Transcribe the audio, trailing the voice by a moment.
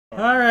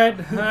Alright,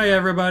 hi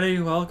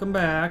everybody, welcome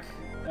back.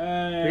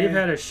 Hey. We've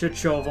had a shit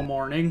show of a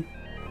morning.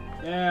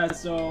 Yeah,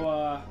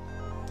 so,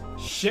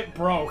 shit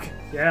broke.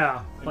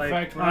 Yeah, In like,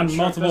 fact, we're on not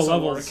multiple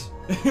sure if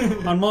this'll levels.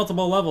 work. On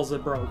multiple levels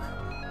it broke.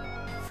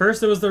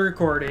 First it was the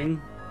recording.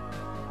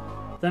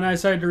 Then I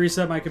decided to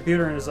reset my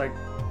computer and it's like,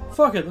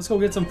 fuck it, let's go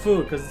get some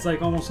food, because it's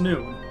like almost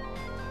noon.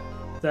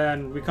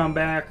 Then we come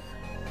back,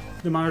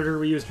 the monitor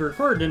we used to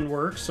record didn't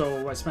work,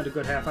 so I spent a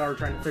good half hour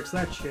trying to fix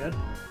that shit.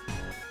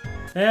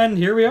 And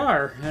here we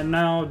are, and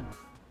now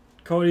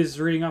Cody's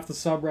reading off the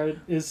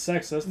subreddit, is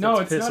sexist. No,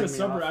 it's not a pissing me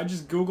subreddit. off. I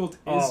just googled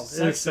Is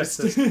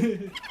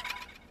sexist.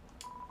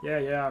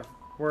 Yeah,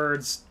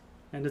 words.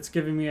 And it's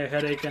giving me a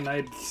headache, and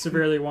I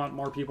severely want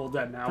more people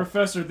dead now.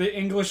 Professor, the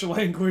English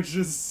language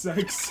is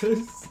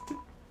sexist.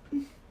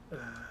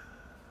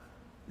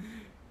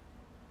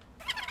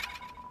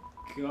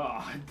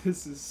 God,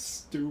 this is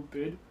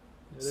stupid.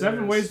 It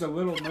 7 is. Ways the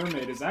Little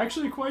Mermaid is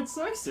actually quite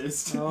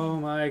sexist. Oh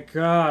my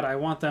god, I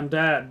want them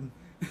dead.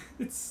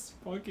 It's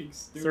fucking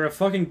stupid. Is there a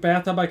fucking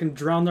bathtub I can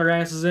drown their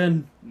asses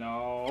in?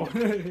 No.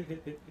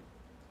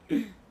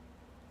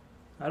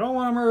 I don't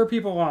want to murder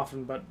people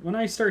often, but when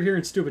I start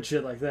hearing stupid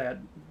shit like that...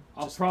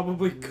 I'll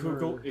probably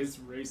Google is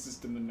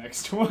racist in the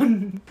next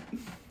one.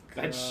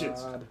 That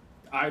shit's...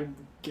 I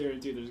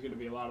guarantee there's gonna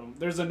be a lot of them.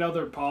 There's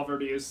another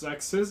poverty is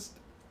sexist.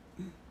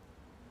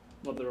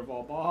 Mother of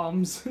all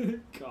bombs.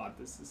 God,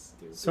 this is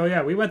stupid. So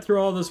yeah, we went through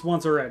all this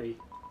once already.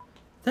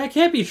 That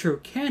can't be true,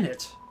 can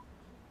it?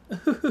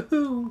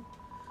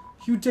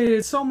 You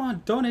donated so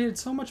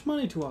much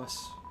money to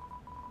us.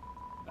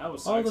 That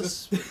was All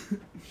sexist. this...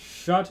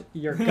 Shut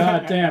your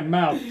goddamn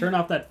mouth. Turn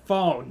off that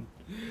phone.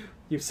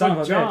 You son of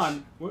a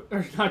John, bitch.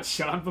 or not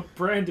John, but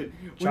Brandon.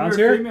 John's when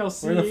you're a here? female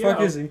CEO, Where the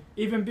fuck is he?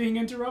 even being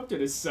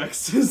interrupted is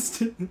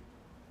sexist.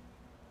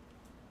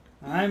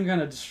 I'm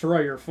gonna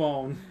destroy your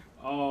phone.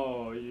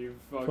 Oh, you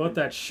fucking... Put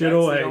that shit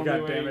away, goddammit. That's the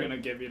only way goddammit. you're gonna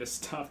get me to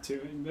stop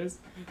doing this.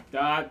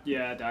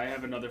 Yeah, I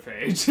have another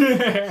page.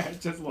 I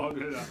just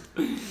loaded it up.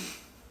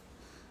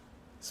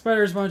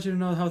 Spiders want you to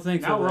know how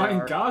thankful Now they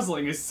Ryan are.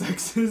 Gosling is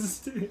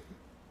sexist.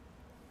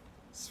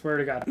 Swear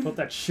to God, put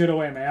that shit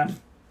away, man.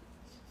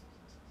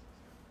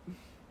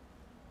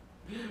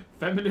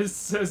 Feminist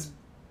says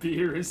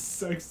beer is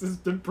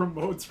sexist and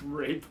promotes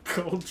rape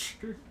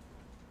culture.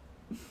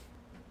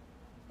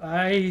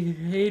 I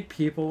hate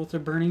people with a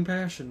burning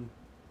passion.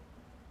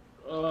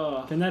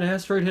 Ugh. Can that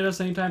asteroid hit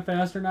us anytime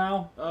faster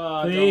now?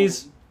 Uh,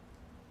 Please?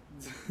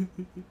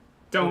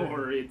 Don't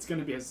worry, it's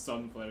gonna be a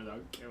sun flare that'll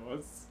kill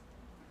us.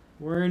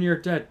 We're in your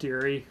debt,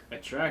 dearie.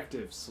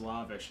 Attractive,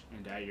 Slavish,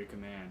 and at your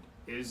command.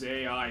 Is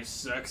AI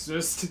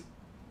sexist?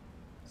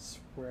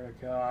 Swear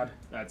to God.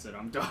 That's it,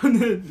 I'm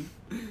done.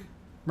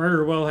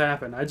 Murder will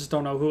happen. I just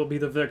don't know who will be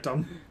the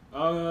victim.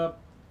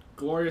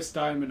 Gloria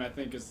Steinman, I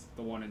think, is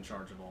the one in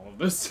charge of all of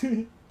this.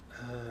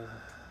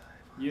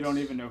 You don't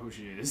even know who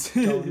she is.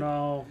 Don't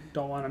know.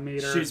 Don't want to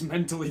meet her. She's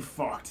mentally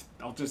fucked.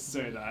 I'll just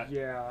say that.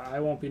 Yeah, I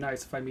won't be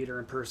nice if I meet her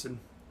in person.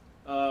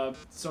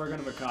 Sargon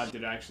of Akkad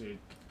did actually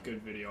a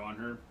good video on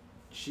her.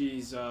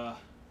 She's,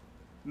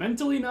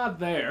 mentally not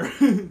there.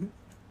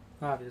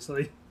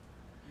 Obviously.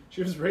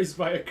 She was raised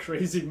by a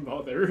crazy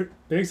mother.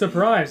 Big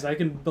surprise. I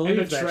can believe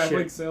And a that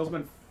traveling shit.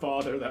 salesman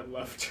father that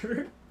left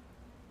her.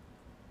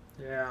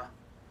 Yeah.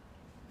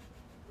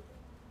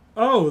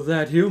 Oh,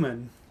 that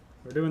human.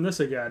 We're doing this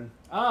again.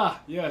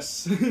 Ah,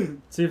 yes.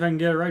 See if I can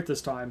get it right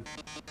this time.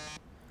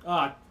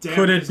 Ah, damn.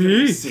 Could it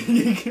be?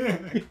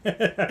 Singing.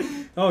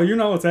 Oh, you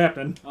know what's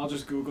happening. I'll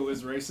just Google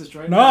is racist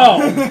right No!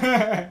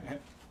 now.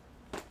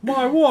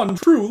 My one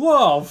true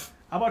love.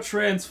 How about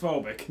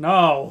transphobic?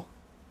 No.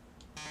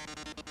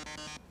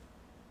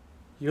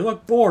 You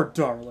look bored,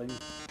 darling.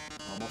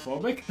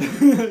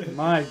 Homophobic?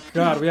 My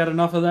God, we had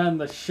enough of that in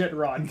the shit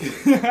run.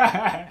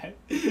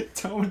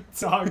 Don't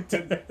talk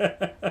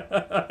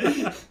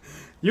to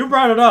You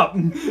brought it up.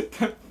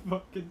 that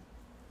fucking...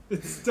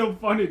 It's still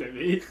funny to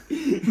me.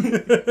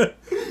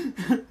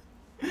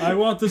 I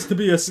want this to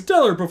be a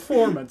stellar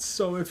performance,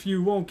 so if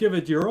you won't give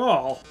it your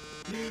all,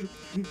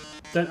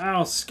 then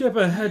I'll skip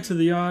ahead to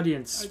the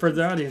audience for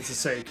the audience's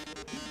sake.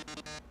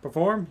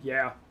 Perform?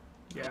 Yeah.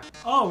 Yeah.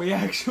 Oh, we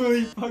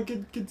actually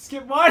fucking can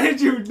skip. Why did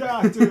you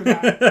not do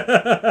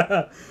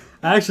that?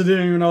 I actually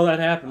didn't even know that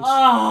happened.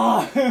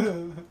 Ah!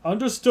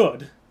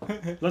 Understood.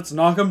 Let's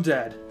knock him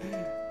dead.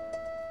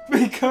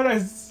 We could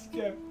have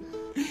skipped.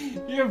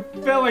 You're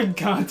filling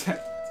content.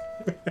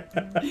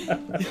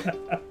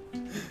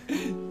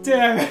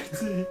 Damn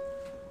it.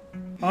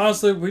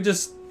 Honestly,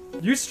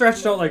 you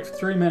stretched out like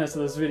 3 minutes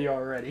of this video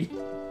already.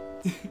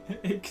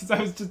 Because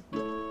I was just...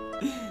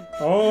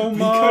 Oh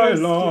my could've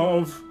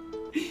love,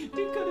 We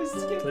could have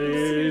skipped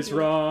please this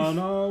run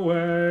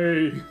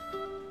away.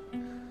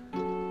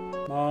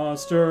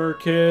 Monster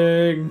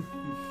King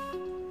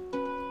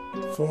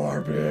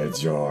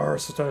forbids your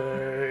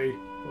stay.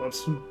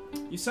 Whoops.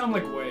 You sound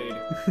like Wade.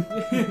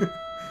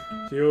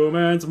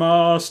 Humans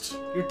must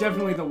You're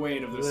definitely the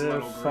Wade of this live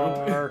little group.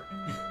 far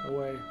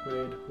away.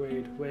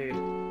 Wade.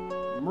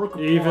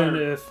 Markiplier. Even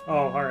if... Oh,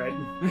 alright.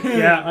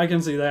 Yeah, I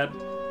can see that.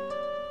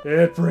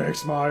 It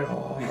breaks my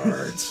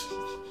heart.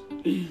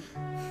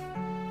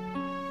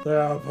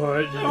 They'll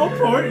put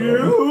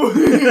you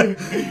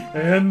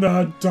in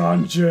the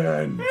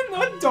dungeon. In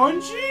the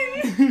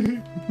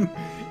dungeon?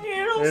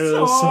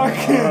 It'll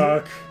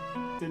suck.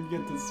 Didn't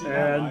get to see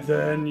that. And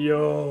then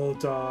you'll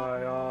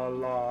die a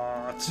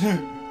lot.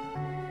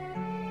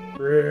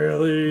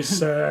 Really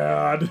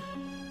sad.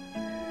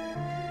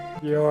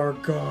 You're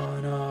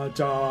gonna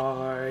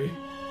die.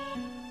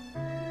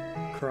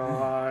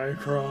 Cry,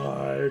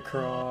 cry,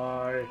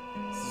 cry.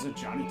 This is a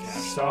Johnny Cash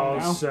So song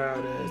now.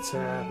 sad it's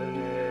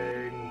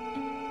happening.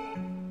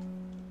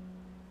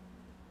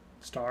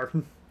 Star.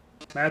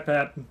 Matt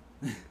Pat.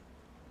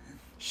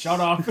 Shut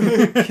up.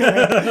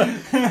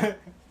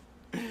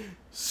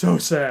 So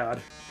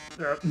sad.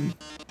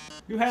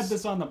 You had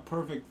this on the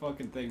perfect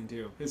fucking thing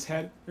too. His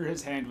hand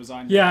was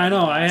on. Yeah, I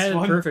know. I last had it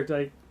one. perfect.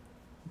 Like,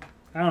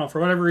 I don't know. For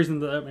whatever reason,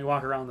 they let me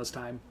walk around this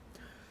time.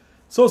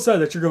 So sad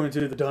that you're going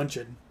to the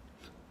dungeon.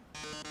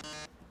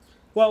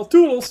 Well,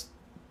 toodles.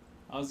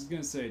 I was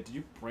gonna say, did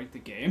you break the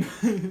game?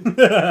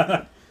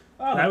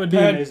 That would be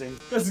amazing.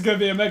 This is gonna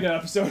be a mega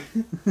episode.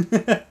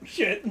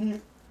 Shit.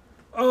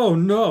 Oh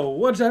no!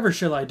 Whatever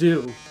shall I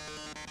do?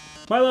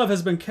 My love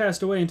has been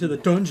cast away into the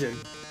dungeon.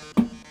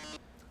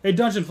 A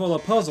dungeon full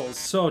of puzzles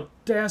so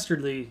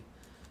dastardly,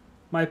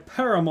 my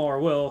paramour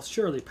will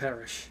surely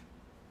perish.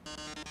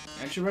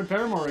 Actually read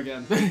Paramore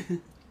again.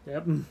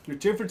 Yep. You're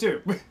 2 for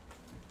 2.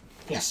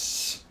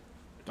 Yes.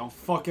 Don't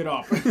fuck it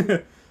up.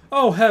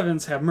 Oh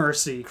heavens, have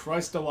mercy!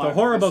 Christ alive. The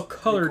horrible this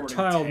colored recording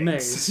tiled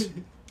tanks. maze.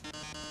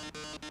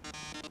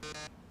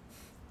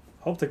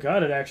 Hope to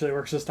God it actually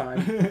works this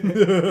time.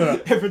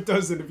 If it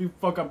doesn't, if you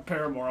fuck up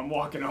Paramore, I'm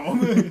walking home.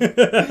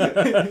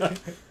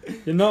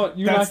 You know,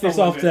 you That's knock the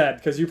yourself limit. dead,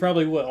 because you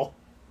probably will.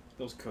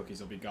 Those cookies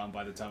will be gone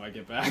by the time I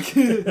get back.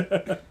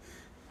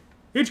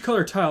 Each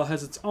color tile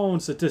has its own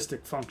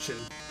statistic function.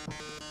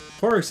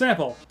 For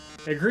example,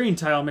 a green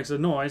tile makes a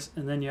noise,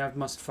 and then you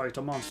must fight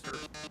a monster.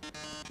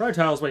 Red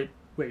tiles, wait,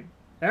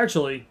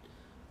 actually,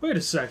 wait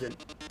a second.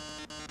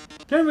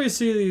 Didn't we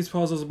see these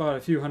puzzles about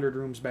a few hundred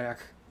rooms back?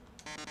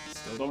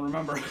 Still don't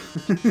remember.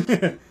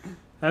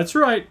 That's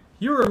right,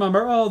 you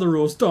remember all the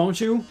rules, don't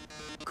you?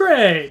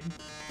 Great!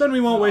 Then we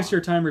won't waste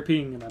your time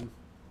repeating them.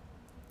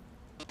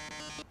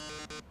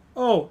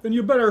 Oh, then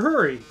you better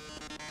hurry.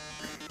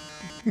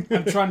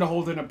 I'm trying to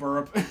hold in a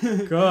burp.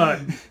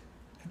 Good.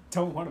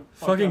 Don't want to.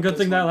 Fucking good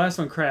thing that last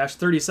one crashed.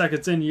 30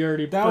 seconds in, you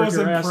already That broke was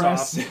your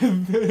ass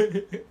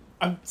impressive.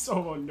 I'm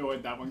so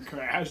annoyed that one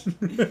crashed. off.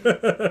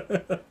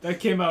 That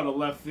came out of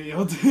left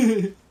field.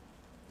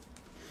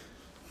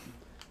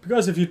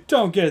 Because if you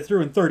don't get it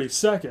through in 30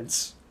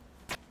 seconds,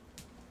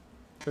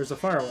 there's a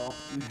firewall.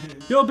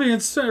 You'll be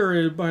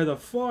incinerated by the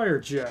fire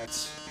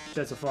jets.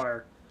 Jets of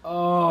fire.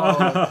 Oh,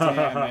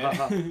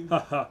 damn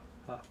it.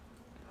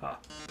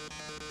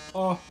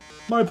 Oh,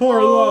 My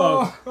poor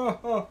love.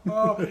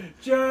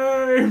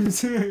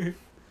 James!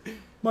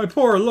 My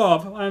poor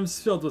love. I'm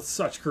filled with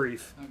such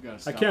grief. I've gotta I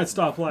stop. can't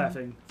stop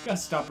laughing. I've gotta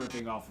stop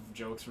ripping off of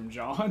jokes from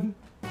John.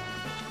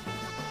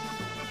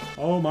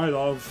 Oh, my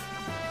love.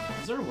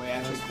 Is there a way I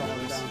actually Let's go follow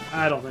this? down.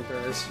 I don't think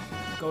there is.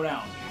 Go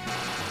down.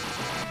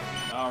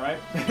 Alright.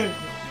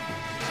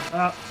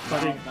 Ah,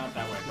 buddy. No, not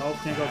that way. Nope,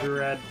 can't go through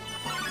red.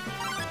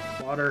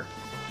 Water.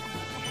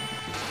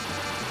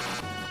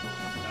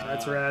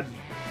 That's red.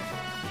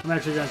 I'm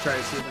actually gonna try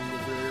to see if I can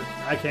get through here.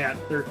 I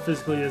can't. There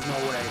physically is no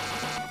way.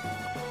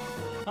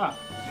 Huh.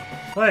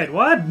 Wait,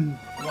 what?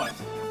 What?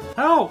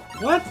 How?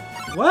 What?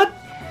 What?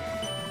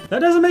 That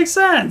doesn't make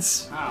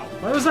sense! How?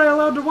 Why was I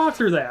allowed to walk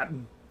through that?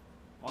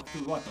 Walk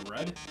through what? The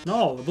red?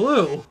 No, the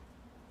blue.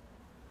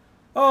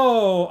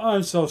 Oh,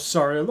 I'm so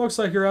sorry. It looks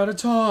like you're out of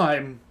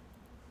time.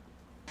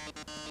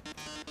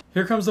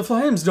 Here comes the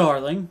flames,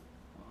 darling.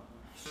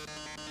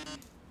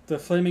 The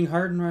flaming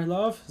heart in my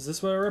love? Is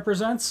this what it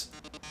represents?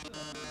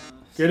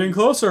 Getting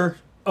closer.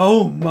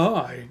 Oh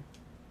my.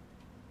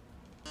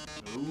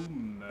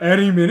 Boom.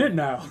 Any minute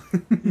now.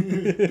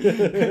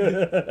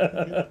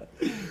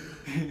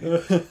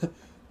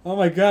 Oh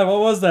my god, what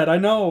was that? I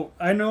know,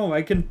 I know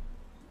it's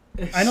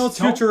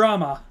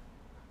Futurama.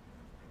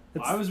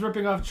 I was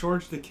ripping off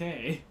George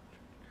Decay.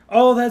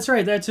 Oh, that's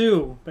right, that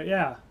too. But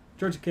yeah,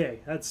 George K.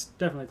 That's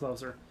definitely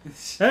closer.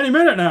 Any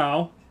minute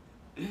now.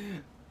 I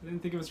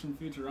didn't think it was from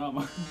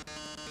Futurama.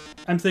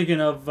 I'm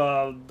thinking of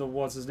the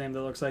what's his name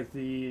that looks like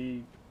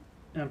the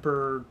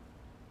emperor,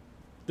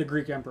 the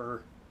Greek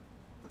emperor,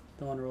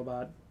 the one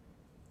robot.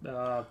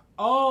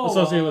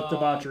 Associated with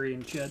debauchery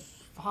and shit.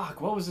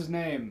 Fuck, what was his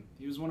name?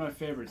 He was one of my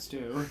favorites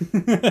too.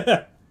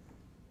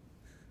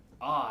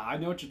 I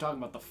know what you're talking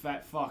about. The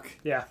fat fuck.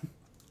 Yeah,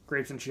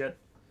 grapes and shit.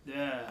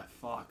 Yeah,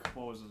 fuck.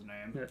 What was his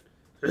name?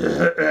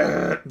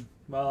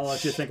 Well, I'll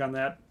let you think on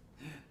that.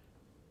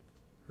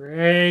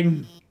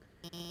 Ring.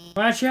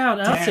 Watch out,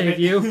 I'll Damn save it.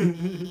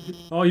 you.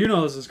 Oh, you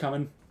know this is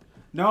coming.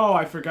 No,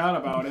 I forgot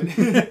about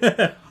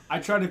it. I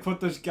tried to put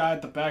this guy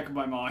at the back of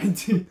my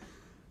mind.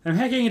 I'm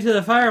hacking into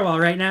the firewall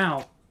right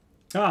now.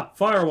 Ah,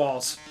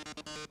 firewalls.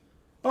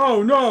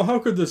 Oh no, how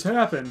could this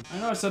happen? I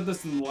know I said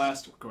this in the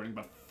last recording,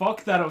 but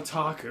fuck that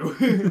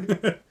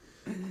otaku.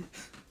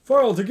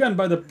 Foiled again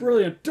by the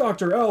brilliant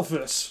Dr.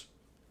 Elphys.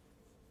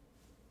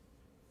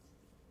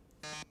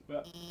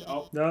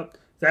 Oh. Nope.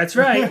 That's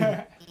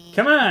right.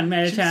 Come on,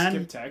 Meta-chan.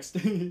 Skip text.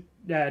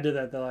 Yeah, I did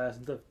that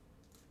the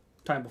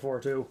time before,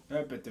 too.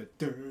 Come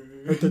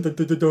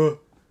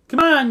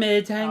on,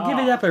 Meta-chan. Give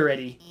it up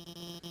already.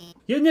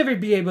 You'll never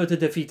be able to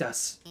defeat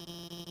us.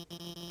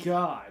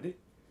 God.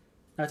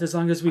 Not as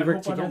long as we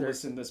work together. I don't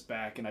listen this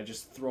back and I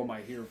just throw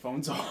my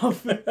earphones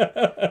off.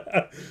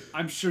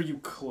 I'm sure you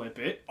clip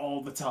it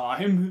all the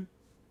time.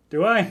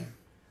 Do I?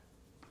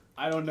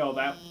 I don't know.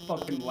 That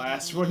fucking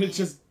last one,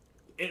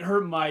 it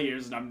hurt my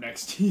ears and I'm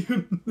next to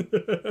you.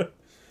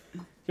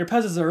 Your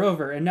puzzles are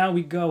over and now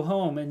we go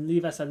home and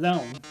leave us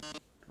alone.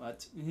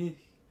 What?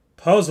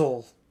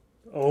 Puzzle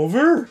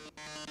over?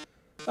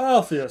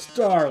 Alpheus,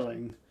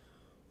 darling.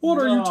 What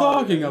are you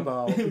talking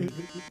about?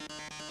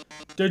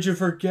 Did you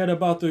forget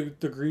about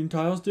the green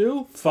tiles,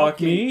 dude? Fuck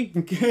me.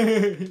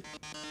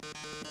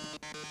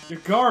 You're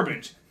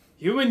garbage.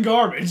 Human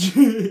garbage.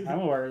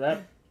 I'm aware of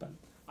that. But...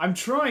 I'm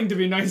trying to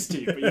be nice to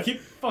you, but you keep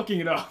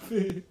fucking it up.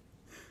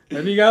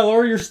 Maybe you gotta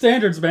lower your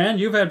standards, man.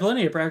 You've had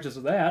plenty of practice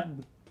with that.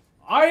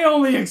 I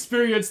only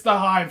experienced the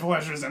high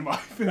pleasures in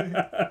life.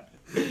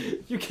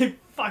 You keep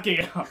fucking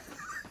it up.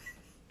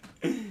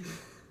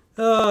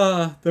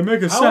 They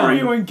make a sound. How are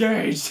you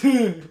engaged?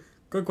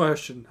 Good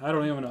question. I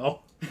don't even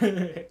know.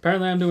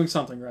 Apparently I'm doing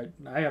something right.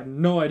 I have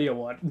no idea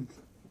what.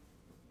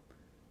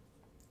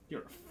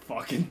 You're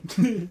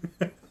fucking...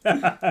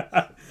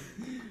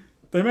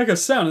 They make a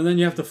sound and then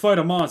you have to fight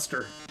a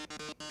monster.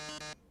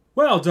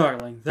 Well,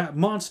 darling, that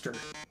monster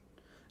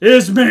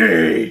is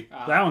me!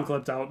 That one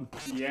clipped out.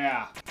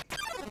 Yeah.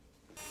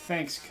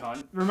 Thanks,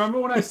 cunt. Remember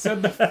when I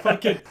said the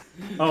fucking...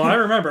 Oh, I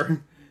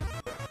remember.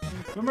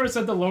 Remember I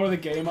said to lower the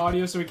game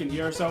audio so we can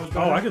hear ourselves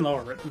better? Oh, I can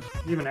lower it.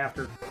 Even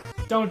after.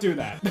 Don't do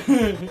that.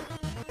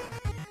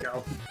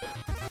 Go.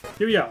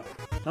 Here we go.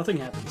 Nothing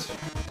happens.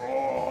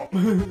 Oh.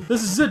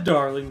 This is it,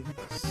 darling.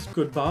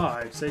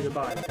 Goodbye. Say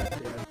goodbye. God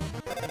damn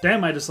it. Damn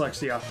my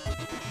dyslexia. I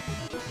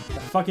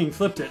fucking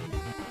flipped it.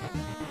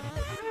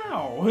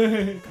 Ow.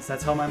 Because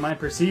that's how my mind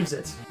perceives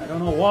it. I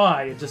don't know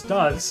why. It just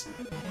does.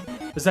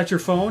 Is that your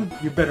phone?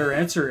 You better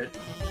answer it.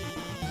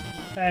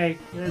 Hey,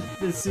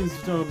 this seems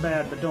so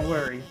bad, but don't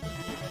worry.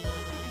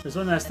 There's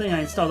one last thing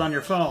I installed on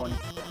your phone.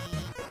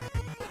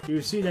 Do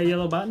you see that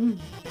yellow button?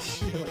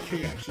 Like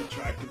you actually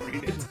tried to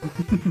read it.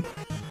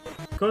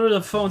 Go to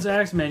the phone's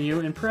X menu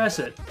and press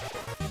it.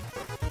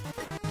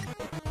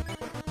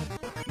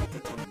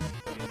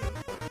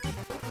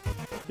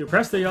 You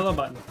press the yellow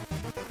button.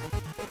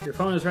 Your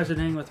phone is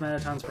resonating with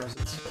Manaton's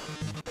presence.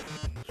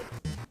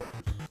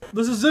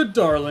 This is it,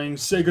 darling.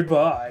 Say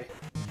goodbye.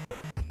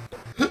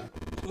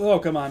 Oh,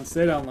 come on.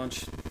 Stay down,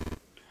 lunch.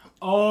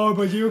 Oh,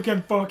 but you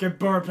can fucking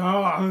burp,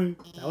 huh?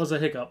 That was a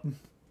hiccup.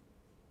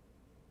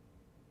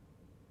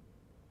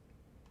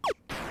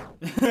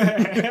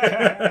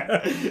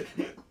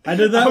 I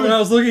did that when I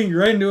was looking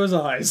right into his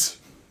eyes.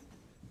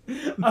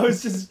 I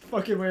was just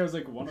fucking away. I was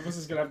like, one of us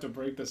is gonna have to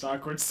break this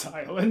awkward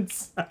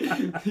silence.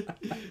 I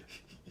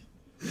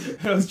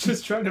was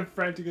just trying to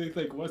frantically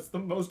think, what's the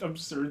most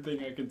absurd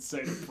thing I could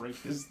say to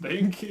break this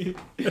thing?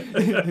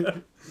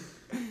 Damn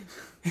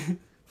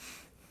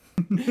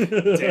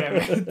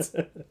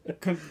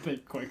it. Couldn't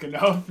think quick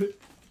enough.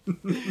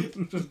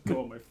 Just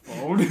go on my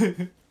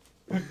phone.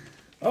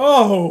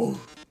 Oh!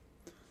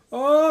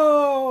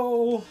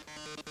 Oh!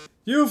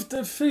 You've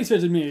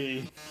defeated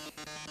me!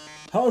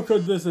 How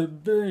could this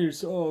be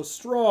so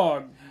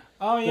strong?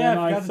 Oh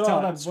yeah, I forgot to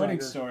tell that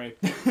wedding story.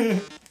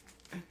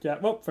 Yeah,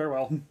 well,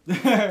 farewell.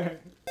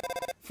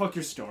 Fuck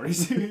your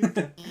stories.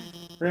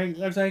 Frank,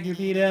 looks like you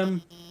beat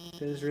him.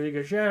 Did a really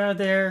good show out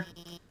there.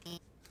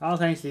 All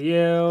thanks to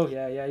you.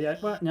 Yeah.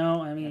 What?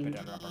 No, I mean...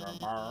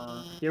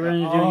 You're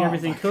really doing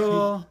everything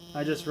cool.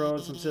 I just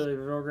wrote some silly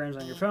programs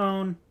on your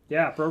phone.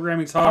 Yeah,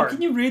 programming's hard. How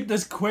can you read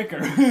this quicker?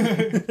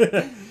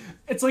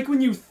 It's like when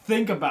you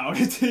think about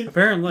it.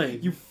 Apparently.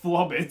 You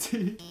flub it.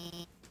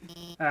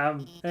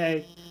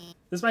 Hey,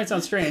 this might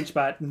sound strange,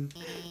 but...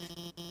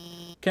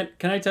 Can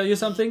I tell you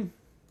something?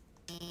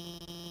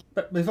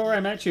 But before I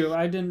met you,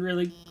 I didn't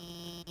really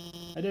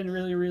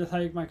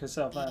like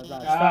myself.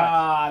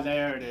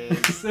 There it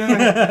is.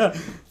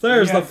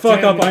 There's the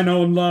fuck up I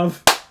know and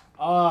love.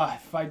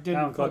 If I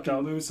didn't fucking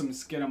lose some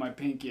skin on my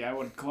pinky, I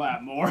would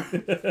clap more.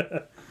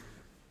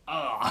 For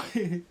a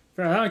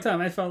long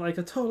time, I felt like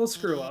a total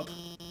screw up.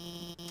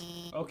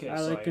 Okay,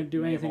 I couldn't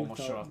do anything.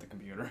 Almost shut off the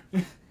computer.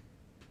 You're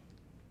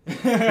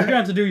gonna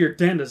have to do your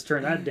damnedest to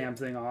turn that damn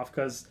thing off,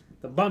 because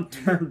the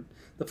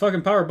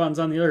fucking power button's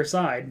on the other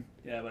side.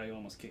 Yeah, but I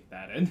almost kicked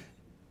that in.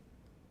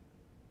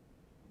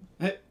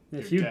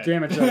 If you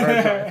damage the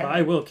hard drive,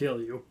 I will kill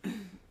you.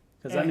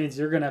 Because that means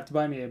you're gonna have to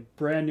buy me a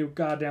brand new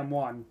goddamn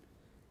one.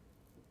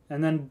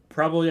 And then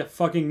probably a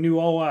fucking new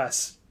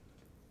OS.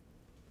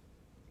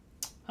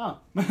 Huh.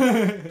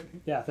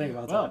 Yeah, think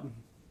about that.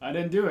 I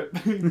didn't do it.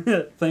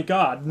 Thank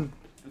God.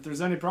 If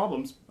there's any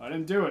problems, I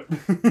didn't do it.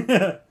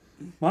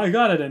 My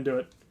God, I didn't do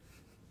it.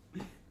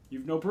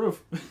 You've no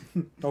proof.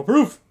 No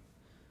proof.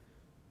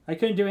 I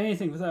couldn't do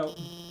anything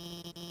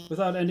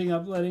without ending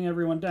up letting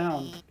everyone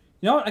down.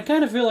 You know what? I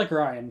kind of feel like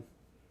Ryan.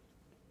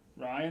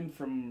 Ryan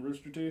from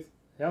Rooster Teeth?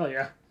 Hell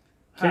yeah.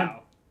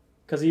 How?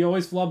 Because he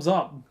always flubs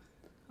up.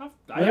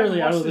 I Literally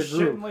haven't out watched of the this shit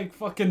group. in like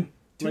fucking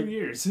 2 Like,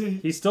 years.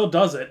 He still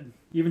does it,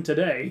 even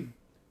today.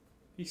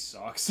 He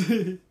sucks.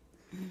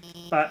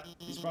 But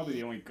He's probably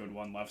the only good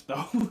one left,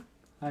 though.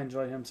 I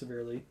enjoy him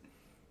severely.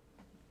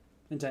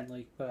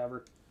 Intently,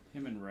 whatever.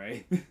 Him and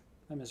Ray.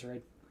 I miss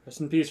Ray. Rest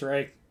in peace,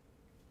 Ray.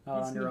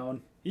 Out on your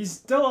own. He's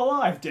still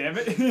alive, damn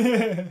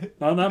it.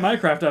 Not in that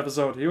Minecraft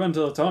episode. He went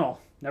to the tunnel.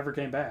 Never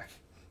came back.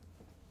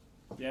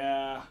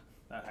 Yeah,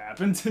 that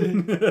happened.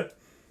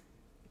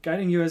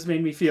 Guiding you has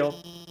made me feel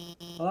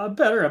a lot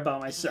better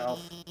about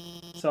myself.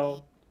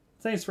 So,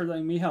 thanks for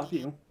letting me help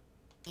you.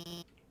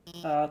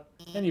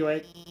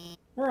 Anyway,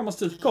 we're almost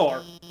to the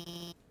core.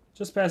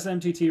 Just past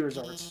MTT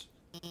Resorts.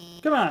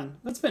 Come on,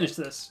 let's finish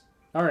this.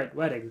 Alright,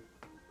 wedding.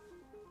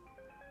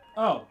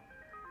 Oh.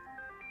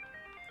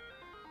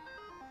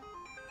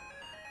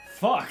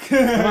 Fuck.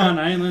 Come on,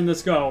 I ain't letting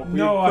this go. We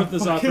No, put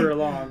this off for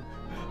long.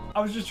 I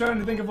was just trying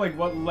to think of like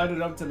what led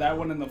it up to that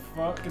one and the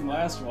fucking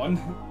last one.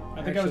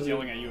 I think I was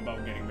yelling at you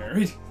about getting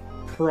married.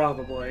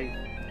 Probably.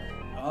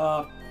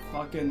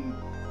 Fucking...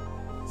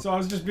 So I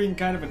was just being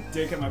kind of a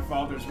dick at my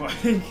father's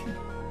wedding.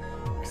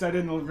 Because I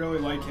didn't really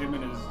like him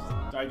and his,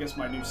 I guess,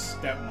 my new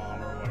stepmom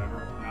or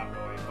whatever. Not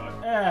really,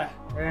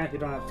 but you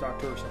don't have to talk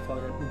to her, so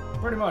fuck it.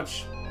 pretty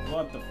much.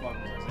 What the fuck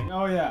was I saying?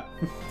 Oh yeah.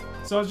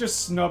 So I was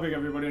just snubbing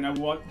everybody and I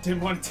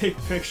didn't want to take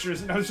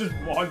pictures and I was just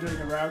wandering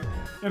around.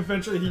 And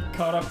eventually he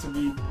caught up to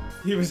me.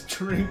 He was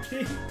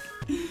drinking.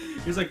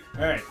 He's like,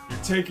 "Hey, you're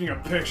taking a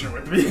picture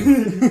with me."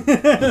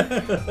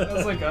 I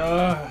was like,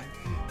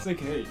 It's like,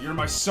 "Hey, you're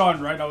my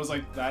son, right?" I was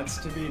like, "That's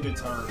to be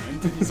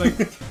determined." He's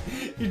like,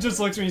 he just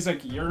looks at me, he's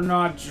like, "You're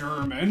not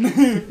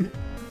German."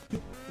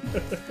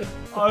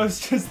 I was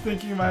just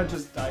thinking about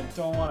I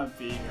don't want to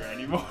be here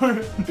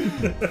anymore.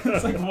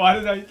 It's like, why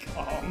did I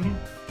come?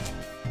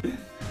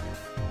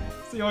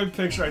 It's the only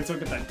picture I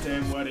took at that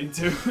damn wedding,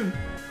 too.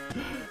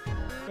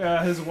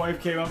 Yeah, his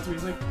wife came up to me,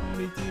 he's like,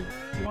 "Cody,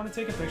 do you want to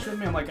take a picture of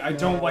me?" I'm like, "I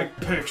don't like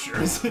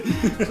pictures."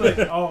 She's like,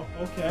 "Oh,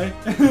 okay."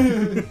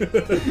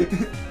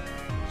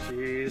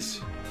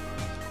 Jeez.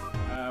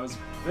 I was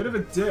a bit of a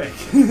dick.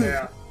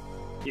 Yeah.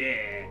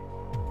 Yeah.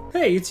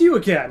 Hey, it's you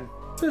again.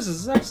 Business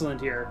is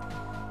excellent here.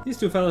 These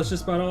two fellas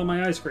just bought all of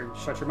my ice cream.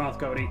 Shut your mouth,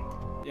 Cody.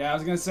 Yeah, I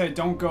was gonna say,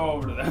 don't go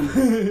over to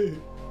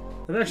them.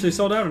 They've actually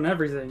sold out on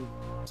everything.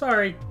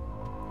 Sorry.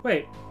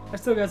 Wait, I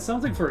still got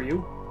something for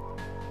you.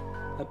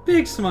 A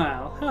big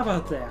smile. How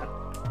about that?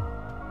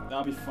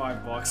 That'll be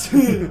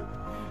 $5.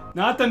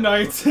 Not the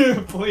nights,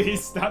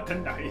 please. Not the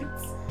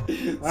nights.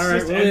 All right,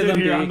 just we'll end leave it them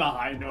here be. on the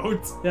high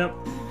note. Yep.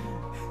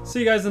 See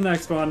you guys in the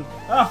next one.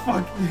 Ah,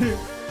 fuck.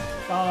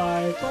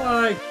 Bye.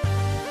 Bye.